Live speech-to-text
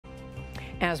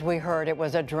As we heard, it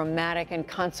was a dramatic and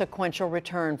consequential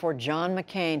return for John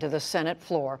McCain to the Senate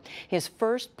floor, his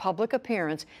first public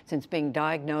appearance since being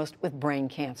diagnosed with brain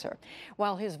cancer.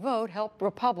 While his vote helped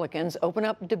Republicans open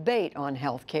up debate on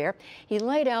health care, he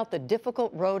laid out the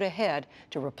difficult road ahead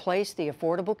to replace the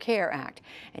Affordable Care Act,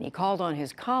 and he called on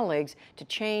his colleagues to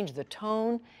change the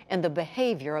tone and the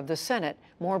behavior of the Senate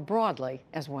more broadly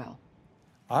as well.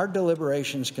 Our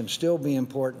deliberations can still be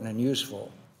important and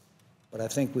useful, but I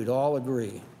think we'd all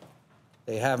agree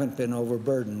they haven't been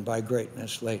overburdened by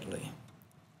greatness lately.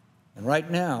 And right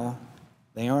now,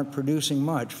 they aren't producing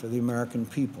much for the American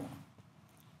people.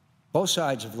 Both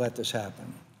sides have let this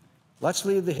happen. Let's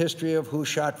leave the history of who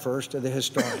shot first to the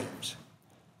historians.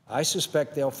 I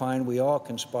suspect they'll find we all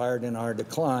conspired in our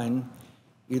decline,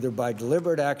 either by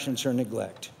deliberate actions or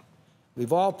neglect.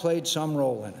 We've all played some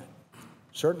role in it.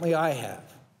 Certainly I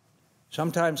have.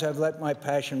 Sometimes I've let my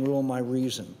passion rule my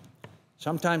reason.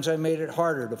 Sometimes I made it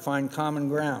harder to find common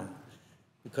ground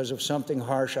because of something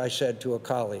harsh I said to a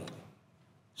colleague.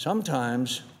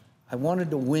 Sometimes I wanted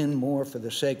to win more for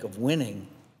the sake of winning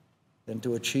than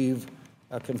to achieve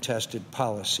a contested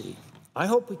policy. I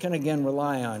hope we can again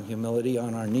rely on humility,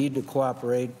 on our need to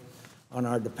cooperate, on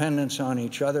our dependence on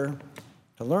each other,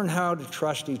 to learn how to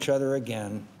trust each other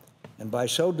again, and by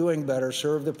so doing better,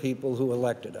 serve the people who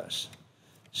elected us.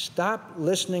 Stop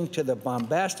listening to the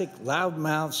bombastic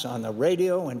loudmouths on the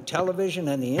radio and television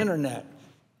and the internet.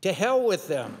 To hell with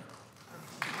them.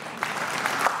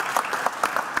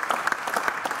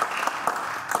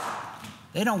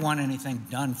 They don't want anything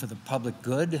done for the public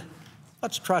good.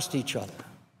 Let's trust each other.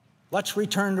 Let's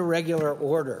return to regular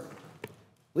order.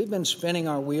 We've been spinning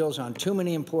our wheels on too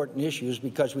many important issues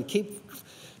because we keep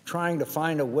trying to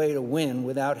find a way to win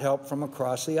without help from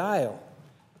across the aisle.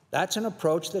 That's an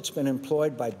approach that's been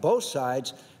employed by both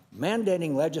sides,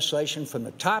 mandating legislation from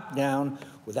the top down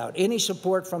without any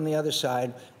support from the other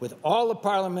side, with all the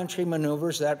parliamentary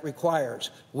maneuvers that requires.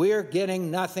 We're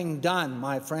getting nothing done,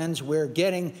 my friends. We're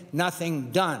getting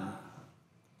nothing done.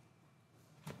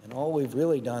 And all we've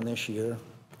really done this year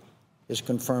is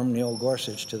confirm Neil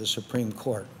Gorsuch to the Supreme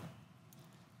Court.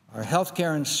 Our health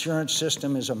care insurance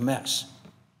system is a mess.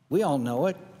 We all know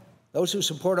it. Those who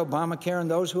support Obamacare and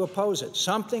those who oppose it.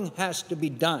 Something has to be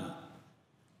done.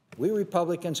 We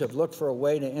Republicans have looked for a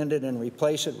way to end it and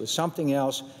replace it with something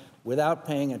else without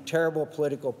paying a terrible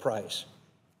political price.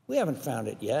 We haven't found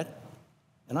it yet,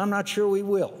 and I'm not sure we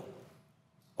will.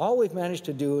 All we've managed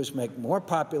to do is make more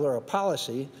popular a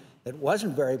policy that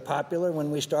wasn't very popular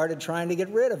when we started trying to get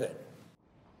rid of it.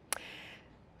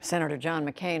 Senator John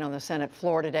McCain on the Senate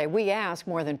floor today. We asked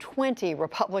more than 20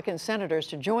 Republican senators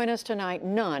to join us tonight.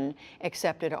 None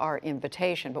accepted our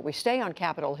invitation. But we stay on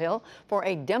Capitol Hill for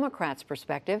a Democrat's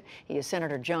perspective. He is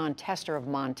Senator Jon Tester of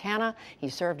Montana. He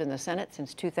served in the Senate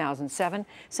since 2007.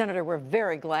 Senator, we're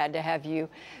very glad to have you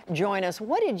join us.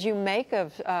 What did you make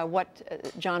of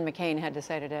what John McCain had to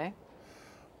say today?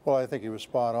 Well, I think he was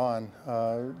spot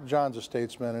on. John's a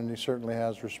statesman, and he certainly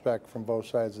has respect from both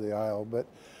sides of the aisle. But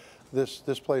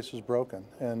this place is broken,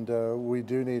 and we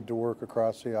do need to work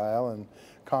across the aisle, and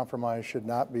compromise should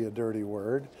not be a dirty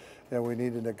word. And we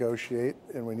need to negotiate,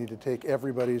 and we need to take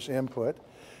everybody's input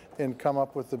and come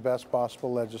up with the best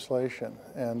possible legislation.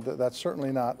 And that's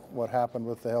certainly not what happened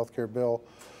with the health care bill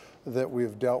that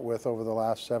we've dealt with over the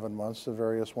last 7 months, the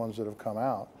various ones that have come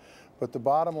out. But the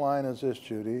bottom line is this,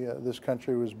 Judy, this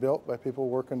country was built by people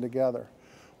working together.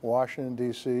 Washington,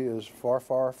 D.C. is far,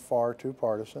 far, far too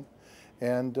partisan.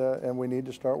 And we need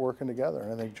to start working together.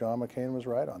 And I think John McCain was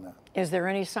right on that. Is there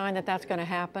any sign that that's going to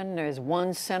happen? Is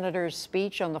one senator's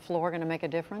speech on the floor going to make a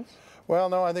difference? Well,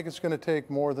 no, I think it's going to take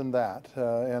more than that.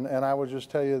 And I would just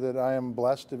tell you that I am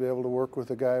blessed to be able to work with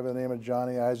a guy by the name of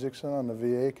Johnny Isakson on the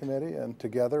VA committee, and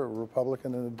together, a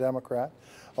Republican and a Democrat,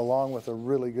 along with a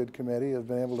really good committee, have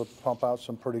been able to pump out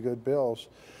some pretty good bills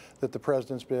that the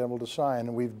president's been able to sign.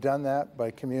 And we've done that by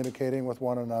communicating with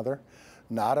one another,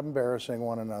 not embarrassing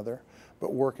one another,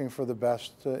 but working for the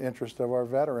best interest of our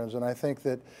veterans. And I think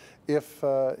that if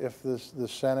the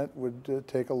Senate would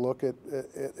take a look at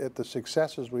the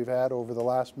successes we've had over the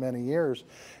last many years,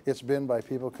 it's been by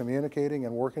people communicating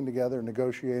and working together,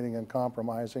 negotiating and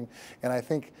compromising. And I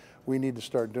think we need to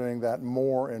start doing that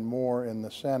more and more in the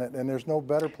Senate. And there's no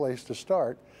better place to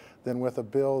start than with a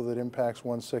bill that impacts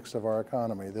 1/6 of our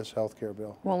economy, this health care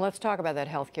bill. Well, let's talk about that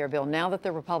health care bill. Now that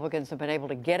the Republicans have been able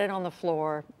to get it on the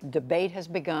floor, debate has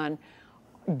begun.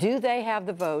 Do they have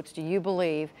the votes, do you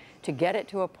believe, to get it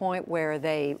to a point where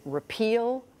they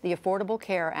repeal the Affordable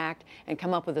Care Act and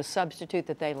come up with a substitute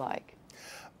that they like?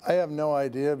 I have no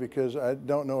idea, because I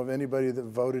don't know of anybody that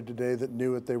voted today that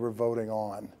knew what they were voting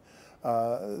on.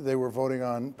 They were voting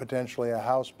on potentially a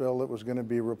House bill that was going to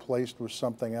be replaced with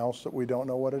something else that we don't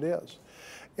know what it is.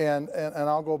 And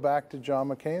I'll go back to John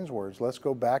McCain's words. Let's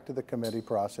go back to the committee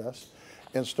process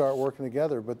and start working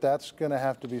together. But that's going to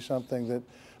have to be something that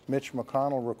Mitch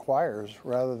McConnell requires,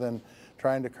 rather than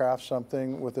trying to craft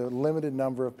something with a limited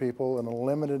number of people and a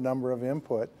limited number of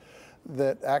input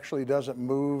that actually doesn't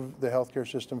move the healthcare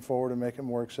system forward and make it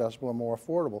more accessible and more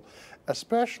affordable,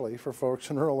 especially for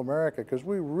folks in rural America, because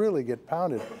we really get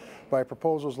pounded by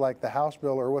proposals like the House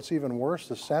bill, or what's even worse,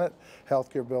 the Senate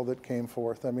healthcare bill that came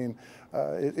forth. I mean,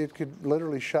 it could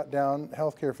literally shut down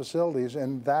healthcare facilities,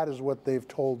 and that is what they've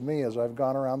told me as I've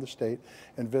gone around the state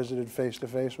and visited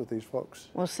face-to-face with these folks.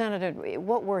 Well, Senator,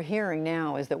 what we're hearing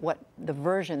now is that what the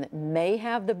version that may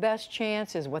have the best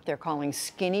chance is what they're calling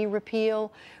skinny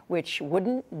repeal, which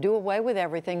wouldn't do away with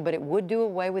everything, but it would do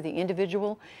away with the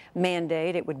individual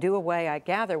mandate. It would do away, I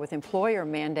gather, with employer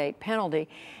mandate penalty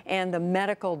and the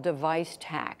medical device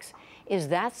tax. Is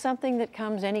that something that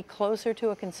comes any closer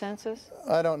to a consensus?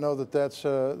 I don't know that that's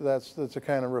a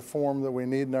kind of reform that we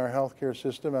need in our healthcare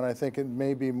system, and I think it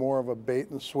may be more of a bait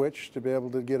and switch to be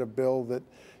able to get a bill that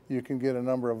you can get a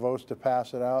number of votes to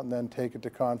pass it out and then take it to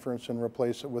conference and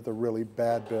replace it with a really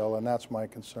bad bill, and that's my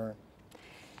concern.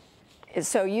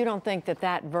 So you don't think that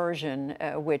that version,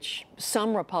 which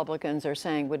some Republicans are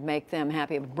saying would make them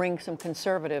happy, bring some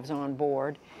conservatives on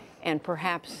board and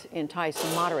perhaps entice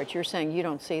some moderates, you're saying you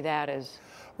don't see that as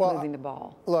moving the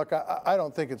ball? Look, I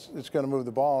don't think it's going to move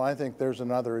the ball. I think there's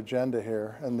another agenda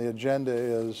here, and the agenda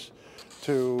is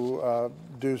to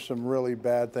do some really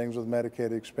bad things with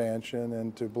Medicaid expansion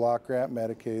and to block grant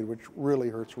Medicaid, which really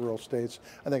hurts rural states.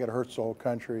 I think it hurts the whole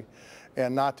country,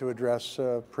 and not to address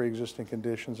pre-existing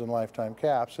conditions and lifetime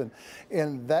caps.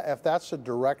 And that, if that's the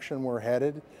direction we're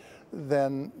headed,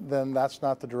 then that's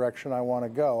not the direction I want to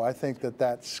go. I think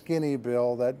that skinny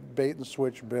bill, that bait and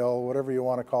switch bill, whatever you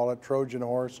want to call it, Trojan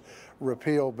horse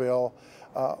repeal bill,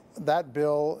 that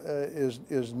bill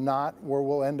is not where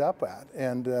we'll end up at.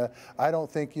 And I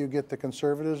don't think you get the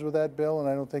conservatives with that bill, and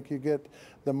I don't think you get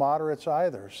the moderates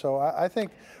either. So I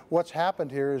think what's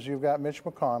happened here is you've got Mitch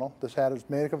McConnell that's had his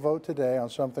make a vote today on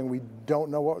something we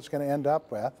don't know what it's going to end up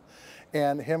with,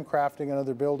 and him crafting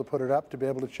another bill to put it up to be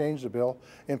able to change the bill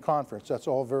in conference. That's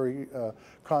all very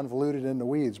convoluted in the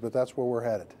weeds, but that's where we're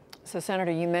headed. So,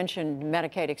 Senator, you mentioned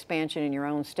Medicaid expansion in your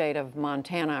own state of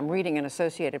Montana. I'm reading an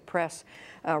Associated Press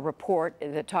report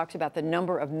that talks about the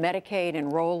number of Medicaid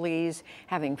enrollees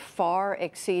having far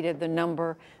exceeded the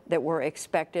number that were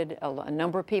expected. A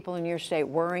number of people in your state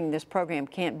worrying this program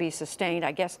can't be sustained.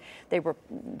 I guess they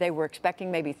were expecting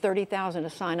maybe 30,000 to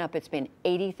sign up. It's been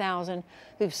 80,000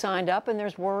 who've signed up, and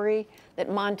there's worry that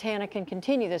Montana can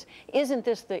continue this. Isn't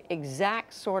this the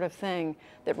exact sort of thing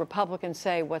that Republicans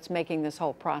say what's making this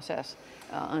whole process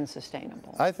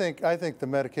unsustainable? I think the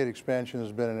Medicaid expansion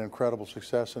has been an incredible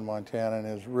success in Montana and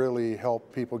has really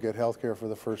helped people get health care for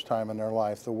the first time in their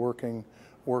life, the working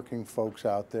folks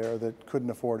out there that couldn't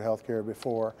afford health care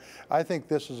before. I think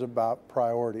this is about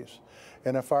priorities.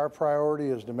 And if our priority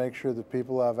is to make sure that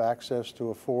people have access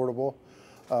to affordable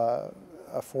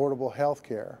health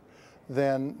care,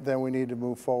 then we need to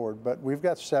move forward. But we've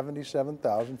got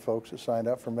 77,000 folks that signed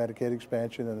up for Medicaid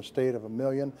expansion in a state of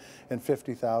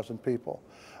 1,050,000 people.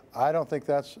 I don't think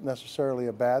that's necessarily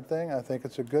a bad thing. I think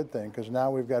it's a good thing, because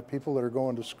now we've got people that are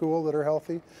going to school that are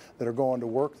healthy, that are going to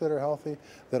work that are healthy,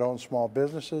 that own small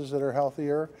businesses that are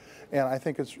healthier, and I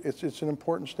think it's an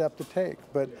important step to take.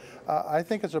 But I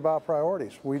think it's about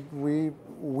priorities. We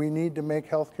need to make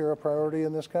health care a priority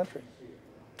in this country.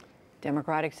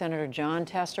 Democratic Senator Jon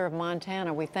Tester of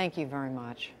Montana, we thank you very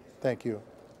much. Thank you.